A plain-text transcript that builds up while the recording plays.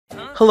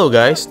Hello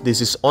guys,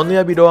 this is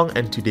onlyabidoang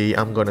and today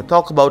I'm gonna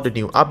talk about the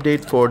new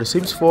update for The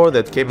Sims 4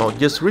 that came out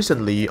just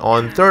recently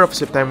on 3rd of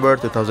September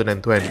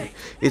 2020.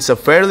 It's a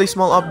fairly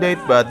small update,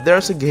 but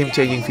there's a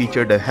game-changing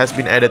feature that has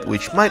been added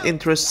which might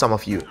interest some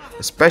of you,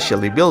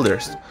 especially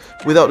builders.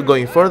 Without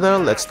going further,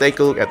 let's take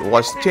a look at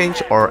what's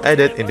changed or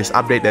added in this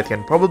update that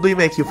can probably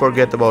make you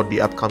forget about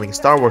the upcoming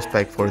Star Wars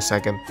pack for a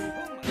second.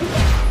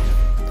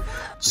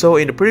 So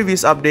in the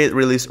previous update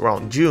released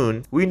around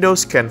June,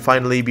 windows can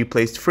finally be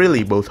placed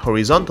freely both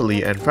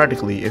horizontally and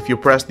vertically if you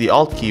press the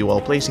Alt key while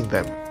placing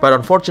them. But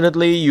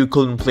unfortunately, you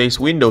couldn't place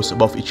windows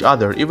above each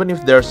other even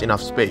if there's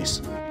enough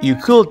space. You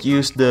could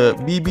use the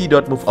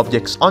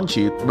bb.moveObjects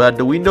cheat, but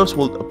the windows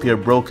would appear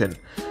broken.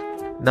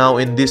 Now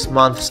in this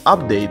month's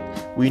update,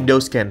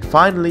 windows can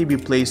finally be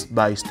placed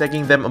by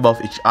stacking them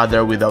above each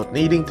other without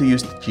needing to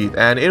use the cheat,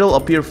 and it'll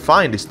appear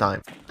fine this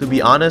time. To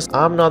be honest,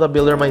 I'm not a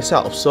builder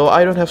myself, so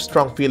I don't have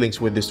strong feelings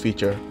with this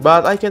feature,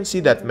 but I can see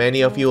that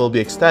many of you will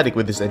be ecstatic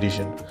with this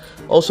addition.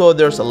 Also,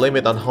 there's a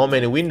limit on how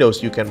many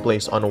windows you can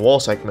place on a wall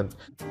segment,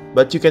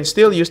 but you can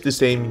still use the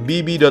same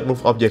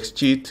bb.moveObjects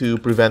cheat to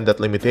prevent that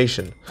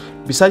limitation.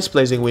 Besides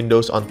placing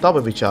windows on top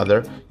of each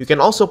other, you can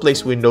also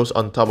place windows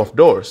on top of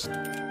doors.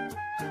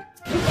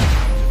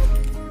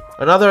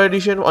 Another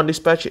addition on this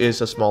patch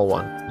is a small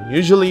one.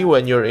 Usually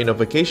when you're in a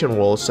vacation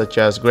world such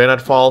as Granite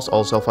Falls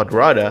or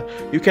Salvadorada,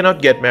 you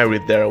cannot get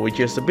married there, which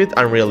is a bit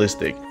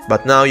unrealistic.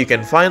 But now you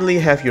can finally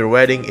have your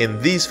wedding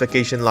in these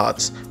vacation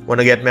lots.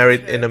 Wanna get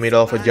married in the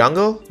middle of a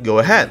jungle? Go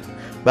ahead.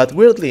 But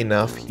weirdly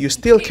enough, you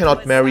still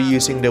cannot marry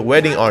using the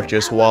wedding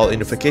arches while in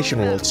the vacation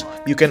worlds.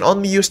 You can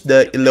only use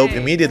the elope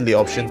immediately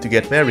option to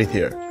get married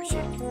here.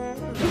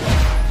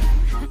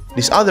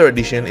 This other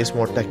addition is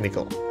more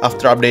technical.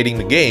 After updating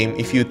the game,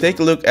 if you take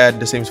a look at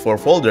the Sims 4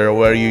 folder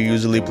where you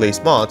usually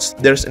place mods,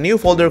 there's a new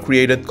folder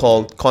created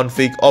called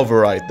config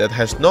override that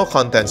has no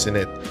contents in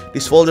it.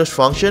 This folder's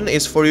function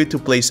is for you to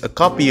place a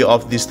copy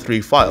of these three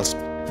files: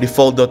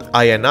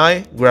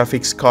 default.ini,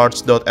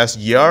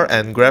 graphicscards.sgr,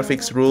 and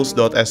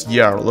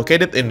graphicsrules.sgr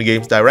located in the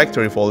game's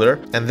directory folder,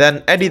 and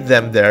then edit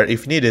them there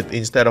if needed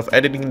instead of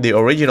editing the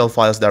original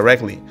files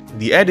directly.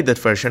 The edited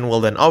version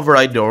will then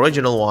override the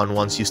original one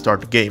once you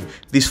start the game.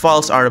 These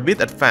files are a bit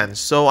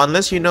advanced, so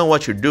unless you know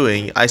what you're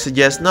doing, I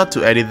suggest not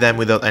to edit them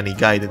without any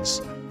guidance.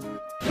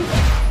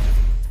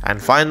 And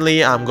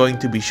finally, I'm going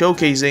to be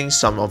showcasing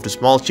some of the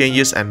small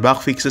changes and bug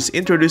fixes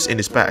introduced in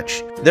this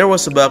patch. There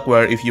was a bug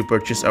where if you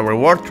purchase a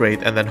reward trait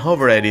and then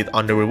hover at it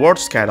on the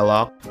rewards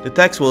catalog, the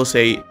text will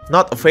say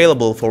 "not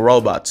available for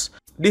robots."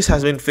 This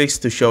has been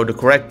fixed to show the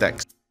correct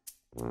text.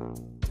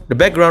 The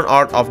background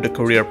art of the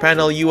career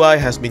panel UI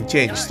has been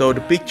changed so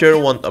the picture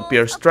won't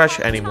appear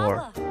stretched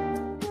anymore.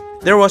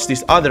 There was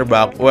this other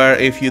bug where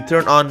if you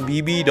turn on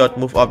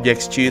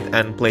bb.moveObjects cheat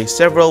and place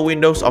several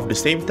windows of the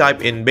same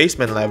type in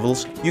basement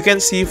levels, you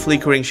can see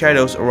flickering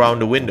shadows around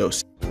the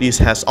windows. This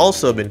has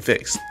also been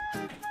fixed.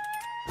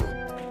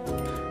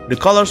 The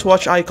color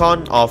swatch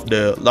icon of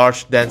the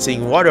large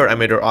dancing water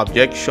emitter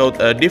object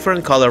showed a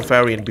different color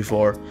variant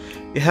before.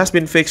 It has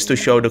been fixed to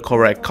show the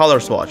correct color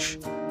swatch.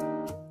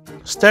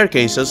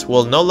 Staircases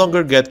will no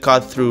longer get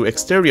cut through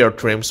exterior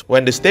trims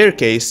when the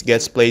staircase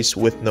gets placed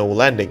with no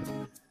landing.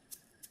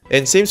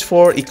 In Sims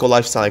 4 Eco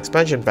Lifestyle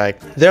Expansion Pack,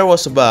 there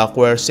was a bug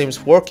where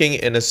Sims working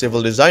in a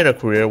civil designer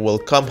career will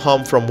come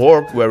home from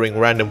work wearing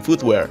random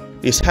footwear.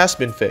 This has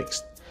been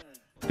fixed.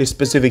 The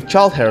specific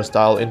child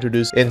hairstyle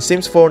introduced in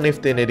Sims 4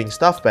 Nifty Knitting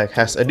Stuff Pack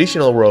has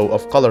additional row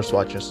of color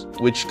swatches,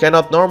 which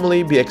cannot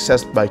normally be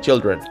accessed by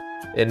children.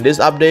 In this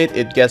update,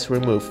 it gets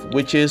removed,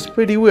 which is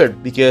pretty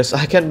weird because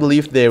I can't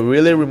believe they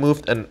really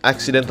removed an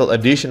accidental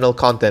additional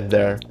content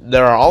there.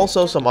 There are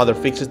also some other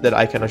fixes that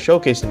I cannot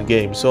showcase in the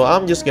game, so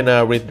I'm just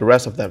gonna read the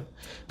rest of them.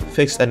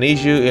 Fixed an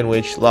issue in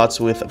which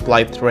lots with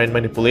applied terrain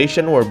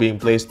manipulation were being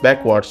placed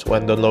backwards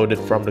when downloaded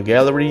from the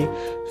gallery.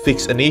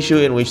 Fixed an issue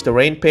in which the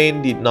rain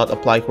paint did not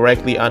apply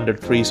correctly under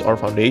trees or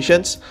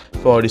foundations.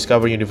 For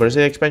Discover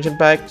University Expansion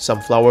Pack,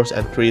 some flowers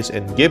and trees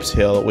in Gibbs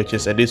Hill, which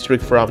is a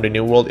district from the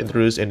new world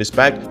introduced in this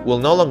pack, will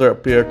no longer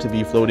appear to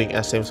be floating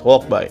as Sims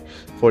walk by.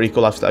 For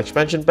Eco Lifestyle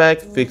Expansion Pack,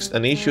 fixed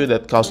an issue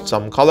that caused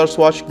some color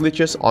swatch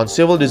glitches on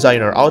civil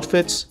designer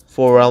outfits.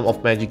 For Realm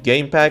of Magic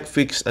Game Pack,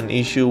 fixed an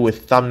issue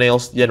with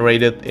thumbnails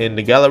generated in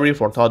the gallery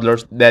for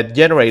toddlers that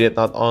generated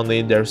not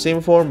only their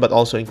sim form but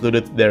also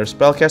included their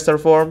spellcaster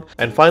form.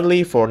 And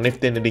finally, for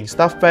Nifty Knitting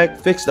Stuff Pack,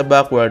 fixed a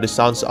bug where the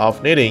sounds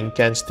of knitting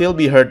can still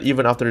be heard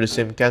even after the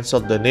sim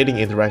cancelled the knitting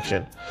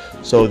interaction.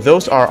 So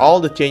those are all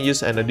the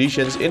changes and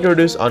additions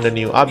introduced on the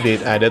new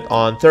update added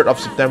on 3rd of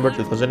September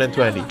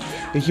 2020.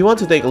 If you want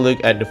to take a look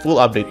at the full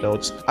update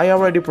notes, I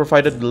already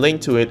provided the link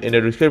to it in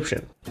the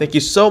description. Thank you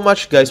so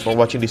much guys for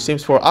watching the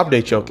Sims 4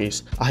 update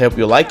showcase. I hope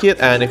you like it,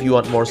 and if you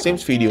want more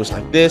Sims videos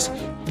like this,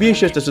 be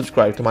sure to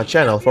subscribe to my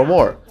channel for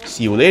more.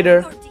 See you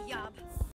later!